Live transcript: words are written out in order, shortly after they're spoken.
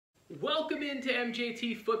Welcome into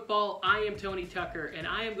MJT Football. I am Tony Tucker, and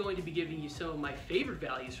I am going to be giving you some of my favorite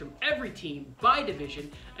values from every team by division,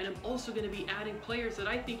 and I'm also going to be adding players that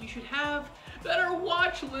I think you should have that are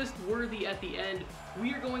watch list worthy at the end.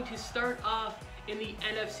 We are going to start off in the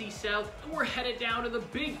NFC South, and we're headed down to the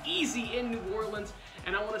Big Easy in New Orleans,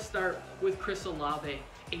 and I want to start with Chris Olave,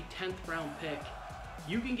 a 10th round pick.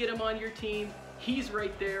 You can get him on your team. He's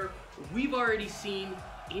right there. We've already seen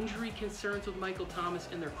injury concerns with Michael Thomas,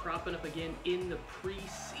 and they're cropping up again in the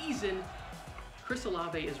preseason. Chris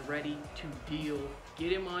Olave is ready to deal.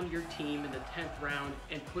 Get him on your team in the 10th round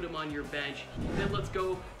and put him on your bench. Then let's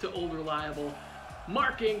go to old reliable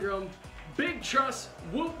Mark Ingram. Big trust,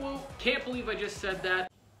 whoop whoop. Can't believe I just said that.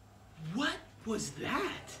 What was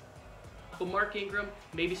that? But Mark Ingram,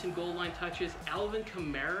 maybe some goal line touches. Alvin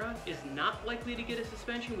Kamara is not likely to get a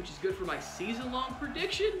suspension, which is good for my season-long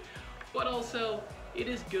prediction, but also it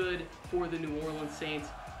is good for the New Orleans Saints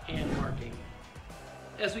and Mark Ingram.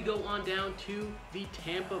 As we go on down to the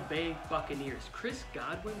Tampa Bay Buccaneers, Chris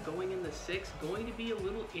Godwin going in the 6th, going to be a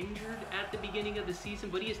little injured at the beginning of the season,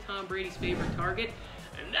 but he is Tom Brady's favorite target,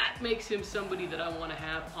 and that makes him somebody that I want to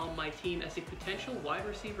have on my team as a potential wide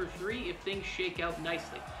receiver 3 if things shake out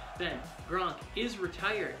nicely. Then Gronk is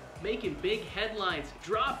retired, making big headlines,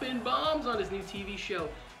 dropping bombs on his new TV show,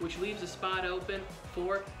 which leaves a spot open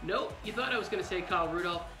for, nope, you thought I was going to say Kyle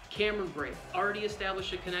Rudolph, Cameron Brate. Already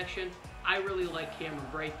established a connection. I really like Cameron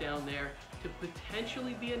Brate down there to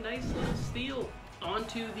potentially be a nice little steal.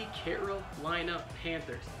 Onto the Carolina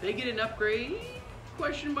Panthers. They get an upgrade,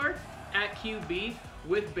 question mark, at QB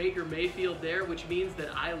with Baker Mayfield there, which means that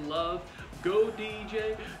I love go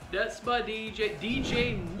DJ, that's my DJ.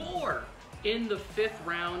 DJ Moore in the 5th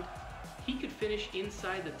round. He could finish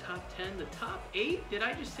inside the top 10, the top 8. Did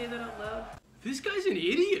I just say that out loud? This guy's an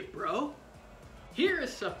idiot, bro. Here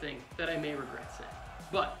is something that I may regret saying,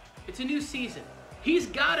 but it's a new season. He's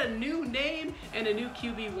got a new name and a new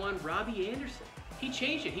QB1, Robbie Anderson. He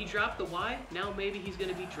changed it. He dropped the Y. Now maybe he's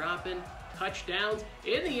going to be dropping touchdowns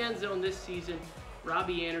in the end zone this season.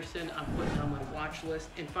 Robbie Anderson, I'm putting on my watch list.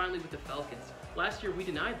 And finally with the Falcons. Last year we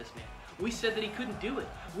denied this man. We said that he couldn't do it.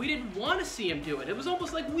 We didn't want to see him do it. It was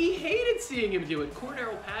almost like we hated seeing him do it.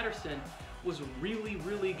 Cordero Patterson was really,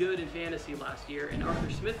 really good in fantasy last year, and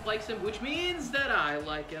Arthur Smith likes him, which means that I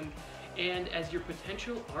like him. And as your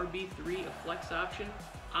potential RB3, a flex option,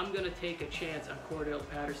 I'm going to take a chance on Cordero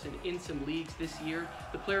Patterson in some leagues this year.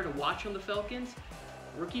 The player to watch on the Falcons,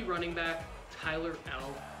 rookie running back Tyler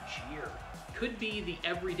Algier. Could be the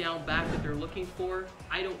every down back that they're looking for.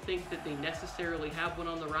 I don't think that they necessarily have one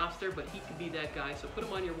on the roster, but he could be that guy. So put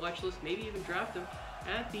him on your watch list, maybe even draft him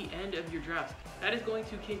at the end of your draft. That is going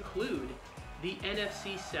to conclude the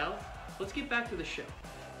NFC South. Let's get back to the show.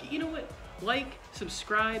 You know what? Like,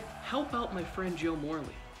 subscribe, help out my friend Joe Morley.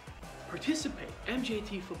 Participate.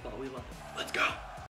 MJT Football, we love it. Let's go!